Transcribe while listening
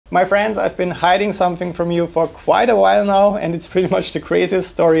My friends, I've been hiding something from you for quite a while now, and it's pretty much the craziest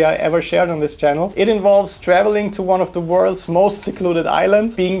story I ever shared on this channel. It involves traveling to one of the world's most secluded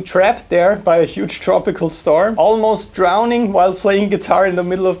islands, being trapped there by a huge tropical storm, almost drowning while playing guitar in the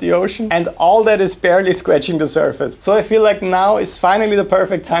middle of the ocean, and all that is barely scratching the surface. So I feel like now is finally the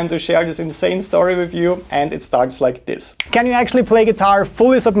perfect time to share this insane story with you, and it starts like this. Can you actually play guitar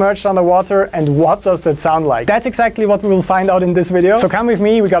fully submerged underwater, and what does that sound like? That's exactly what we will find out in this video. So come with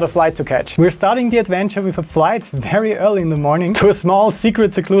me, we got a flight to catch. We're starting the adventure with a flight very early in the morning to a small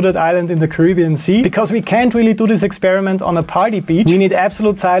secret secluded island in the Caribbean Sea. Because we can't really do this experiment on a party beach, we need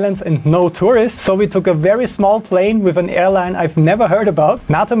absolute silence and no tourists, so we took a very small plane with an airline I've never heard about.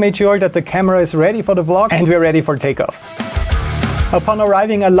 Nata made sure that the camera is ready for the vlog and we're ready for takeoff. Upon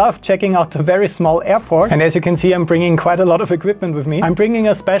arriving, I loved checking out the very small airport, and as you can see, I'm bringing quite a lot of equipment with me. I'm bringing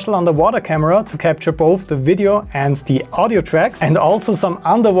a special underwater camera to capture both the video and the audio tracks, and also some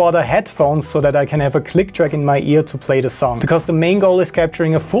underwater headphones so that I can have a click track in my ear to play the song. Because the main goal is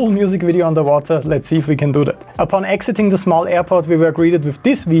capturing a full music video underwater. Let's see if we can do that. Upon exiting the small airport, we were greeted with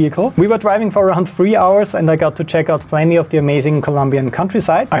this vehicle. We were driving for around 3 hours and I got to check out plenty of the amazing Colombian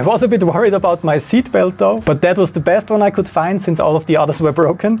countryside. I was a bit worried about my seatbelt though, but that was the best one I could find since all of the others were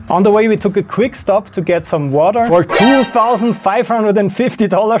broken. On the way we took a quick stop to get some water for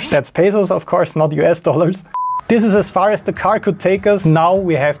 $2,550. That's pesos, of course, not US dollars. This is as far as the car could take us. Now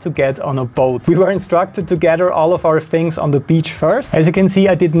we have to get on a boat. We were instructed to gather all of our things on the beach first. As you can see,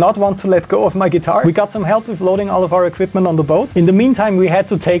 I did not want to let go of my guitar. We got some help with loading all of our equipment on the boat. In the meantime, we had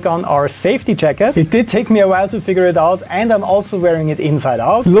to take on our safety jacket. It did take me a while to figure it out, and I'm also wearing it inside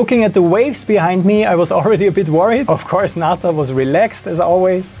out. Looking at the waves behind me, I was already a bit worried. Of course, Nata was relaxed as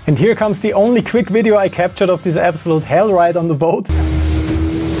always. And here comes the only quick video I captured of this absolute hell ride on the boat.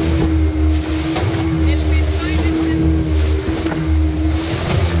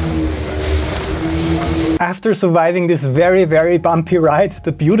 After surviving this very bumpy ride,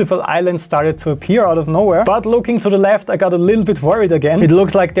 the beautiful island started to appear out of nowhere. But looking to the left, I got a little bit worried again. It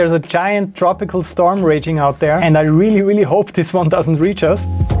looks like there's a giant tropical storm raging out there, and I really hope this one doesn't reach us.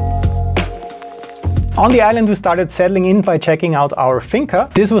 On the island we started settling in by checking out our finca.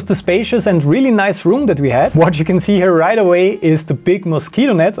 This was the spacious and really nice room that we had. What you can see here right away is the big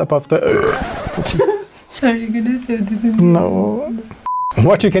mosquito net above the... Are you gonna show this? No.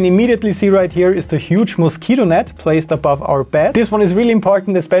 What you can immediately see right here is the huge mosquito net placed above our bed. This one is really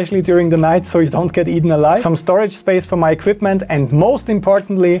important, especially during the night, so you don't get eaten alive. Some storage space for my equipment, and most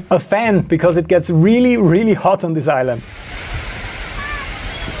importantly, a fan, because it gets really hot on this island.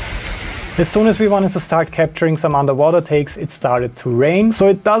 As soon as we wanted to start capturing some underwater takes, it started to rain. So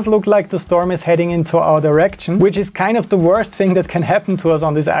it does look like the storm is heading into our direction, which is kind of the worst thing that can happen to us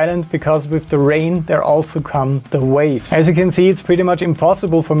on this island, because with the rain there also come the waves. As you can see, it's pretty much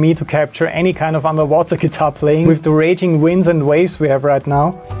impossible for me to capture any kind of underwater guitar playing with the raging winds and waves we have right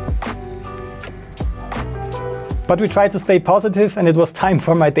now. But we tried to stay positive, and it was time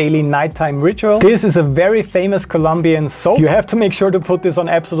for my daily nighttime ritual. This is a very famous Colombian soap. You have to make sure to put this on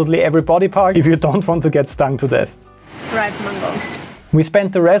absolutely every body part if you don't want to get stung to death. Right, Mango. We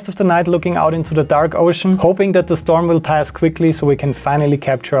spent the rest of the night looking out into the dark ocean, hoping that the storm will pass quickly so we can finally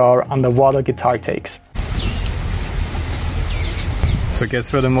capture our underwater guitar takes. So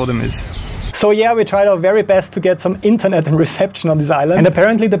guess where the modem is? So yeah, we tried our very best to get some internet and reception on this island. And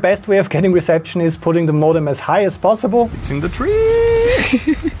apparently the best way of getting reception is putting the modem as high as possible. It's in the tree!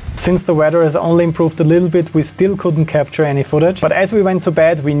 Since the weather has only improved a little bit, we still couldn't capture any footage. But as we went to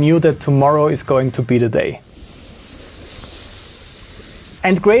bed, we knew that tomorrow is going to be the day.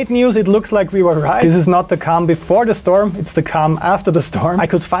 And great news, it looks like we were right. This is not the calm before the storm, it's the calm after the storm. I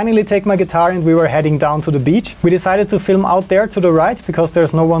could finally take my guitar and we were heading down to the beach. We decided to film out there to the right because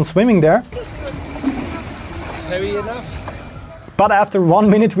there's no one swimming there. Heavy enough? But after 1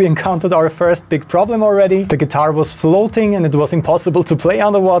 minute we encountered our first big problem already. The guitar was floating and it was impossible to play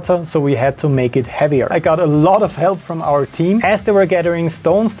underwater, so we had to make it heavier. I got a lot of help from our team as they were gathering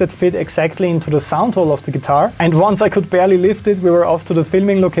stones that fit exactly into the sound hole of the guitar. And once I could barely lift it, we were off to the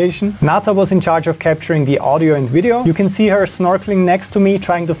filming location. Nata was in charge of capturing the audio and video. You can see her snorkeling next to me,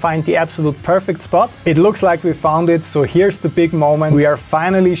 trying to find the absolute perfect spot. It looks like we found it, so here's the big moment. We are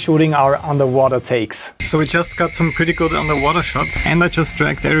finally shooting our underwater takes. So we just got some pretty good underwater shots. shots, and I just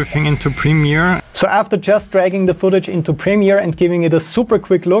dragged everything into Premiere. So after just dragging the footage into Premiere and giving it a super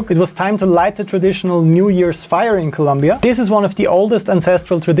quick look, it was time to light the traditional New Year's fire in Colombia. This is one of the oldest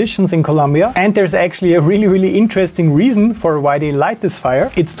ancestral traditions in Colombia, and there's actually a really interesting reason for why they light this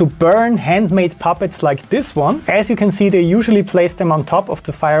fire. It's to burn handmade puppets like this one. As you can see, they usually place them on top of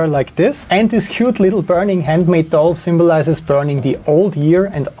the fire like this, and this cute little burning handmade doll symbolizes burning the old year,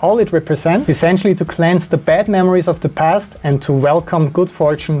 and all it represents essentially to cleanse the bad memories of the past and to welcome good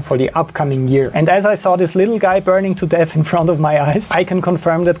fortune for the upcoming year. And as I saw this little guy burning to death in front of my eyes, I can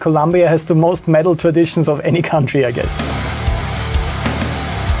confirm that Colombia has the most metal traditions of any country, I guess.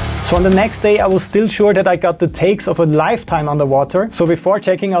 So on the next day I was still sure that I got the takes of a lifetime underwater. So before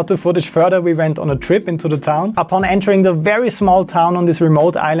checking out the footage further, we went on a trip into the town. Upon entering the very small town on this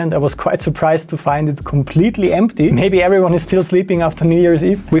remote island, I was quite surprised to find it completely empty. Maybe everyone is still sleeping after New Year's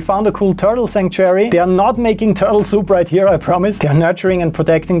Eve. We found a cool turtle sanctuary. They are not making turtle soup right here, I promise. They are nurturing and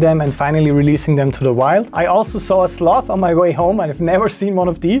protecting them and finally releasing them to the wild. I also saw a sloth on my way home. I've never seen one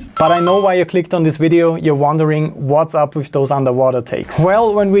of these. But I know why you clicked on this video. You're wondering what's up with those underwater takes.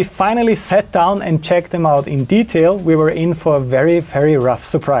 Well, when we finally sat down and checked them out in detail, we were in for a very rough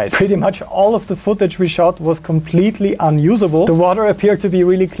surprise. Pretty much all of the footage we shot was completely unusable. The water appeared to be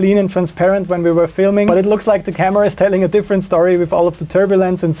really clean and transparent when we were filming, but it looks like the camera is telling a different story with all of the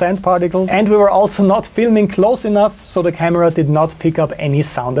turbulence and sand particles. And we were also not filming close enough, so the camera did not pick up any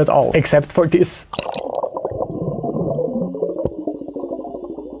sound at all, except for this.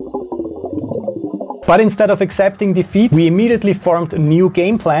 But instead of accepting defeat, we immediately formed a new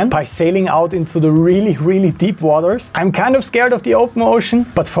game plan by sailing out into the really deep waters. I'm kind of scared of the open ocean,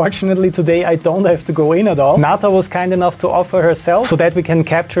 but fortunately today I don't have to go in at all. Nata was kind enough to offer herself so that we can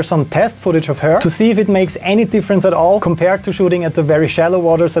capture some test footage of her to see if it makes any difference at all compared to shooting at the very shallow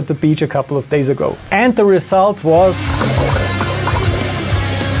waters at the beach a couple of days ago. And the result was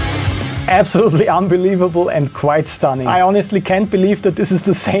absolutely unbelievable and quite stunning. I honestly can't believe that this is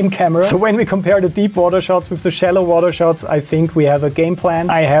the same camera. So when we compare the deep water shots with the shallow water shots, I think we have a game plan.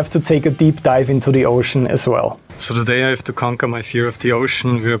 I have to take a deep dive into the ocean as well. So today I have to conquer my fear of the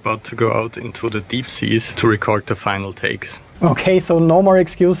ocean. We're about to go out into the deep seas to record the final takes. Okay, so no more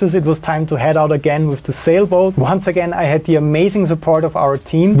excuses. It was time to head out again with the sailboat. Once again, I had the amazing support of our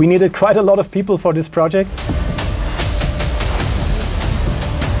team. We needed quite a lot of people for this project.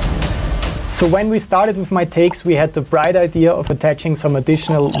 So when we started with my takes, we had the bright idea of attaching some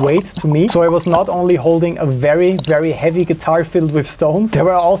additional weight to me. So I was not only holding a very heavy guitar filled with stones, there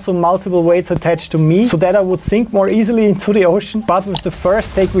were also multiple weights attached to me so that I would sink more easily into the ocean. But with the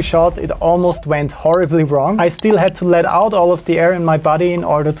first take we shot, it almost went horribly wrong. I still had to let out all of the air in my body in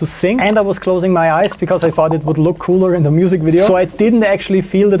order to sink, and I was closing my eyes because I thought it would look cooler in the music video. So I didn't actually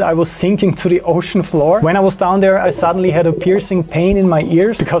feel that I was sinking to the ocean floor. When I was down there, I suddenly had a piercing pain in my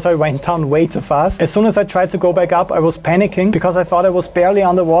ears because I went down way too fast. As soon as I tried to go back up, I was panicking because I thought I was barely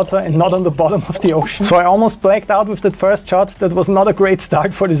underwater and not on the bottom of the ocean. So I almost blacked out with that first shot. That was not a great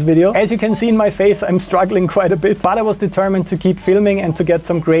start for this video. As you can see in my face, I'm struggling quite a bit, but I was determined to keep filming and to get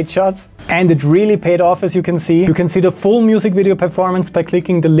some great shots. And it really paid off, as you can see. You can see the full music video performance by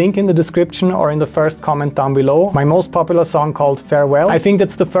clicking the link in the description or in the first comment down below. My most popular song called Farewell. I think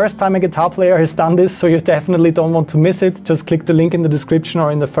that's the first time a guitar player has done this, so you definitely don't want to miss it. Just click the link in the description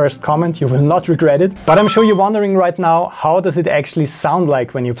or in the first comment. You will not regret it. But I'm sure you're wondering right now, how does it actually sound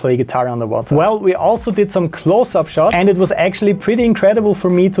like when you play guitar underwater? Well, we also did some close-up shots, and it was actually pretty incredible for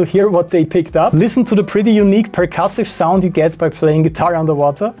me to hear what they picked up. Listen to the pretty unique percussive sound you get by playing guitar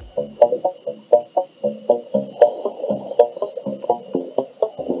underwater.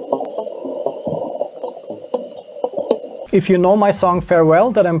 If you know my song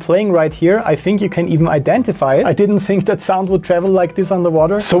Farewell that I'm playing right here, I think you can even identify it. I didn't think that sound would travel like this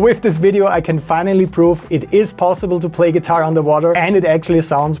underwater. So with this video, I can finally prove it is possible to play guitar underwater, and it actually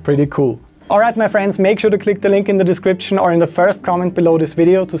sounds pretty cool. Alright my friends, make sure to click the link in the description or in the first comment below this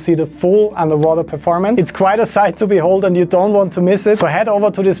video to see the full underwater performance. It's quite a sight to behold and you don't want to miss it. So head over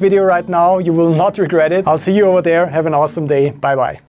to this video right now, you will not regret it. I'll see you over there. Have an awesome day. Bye bye.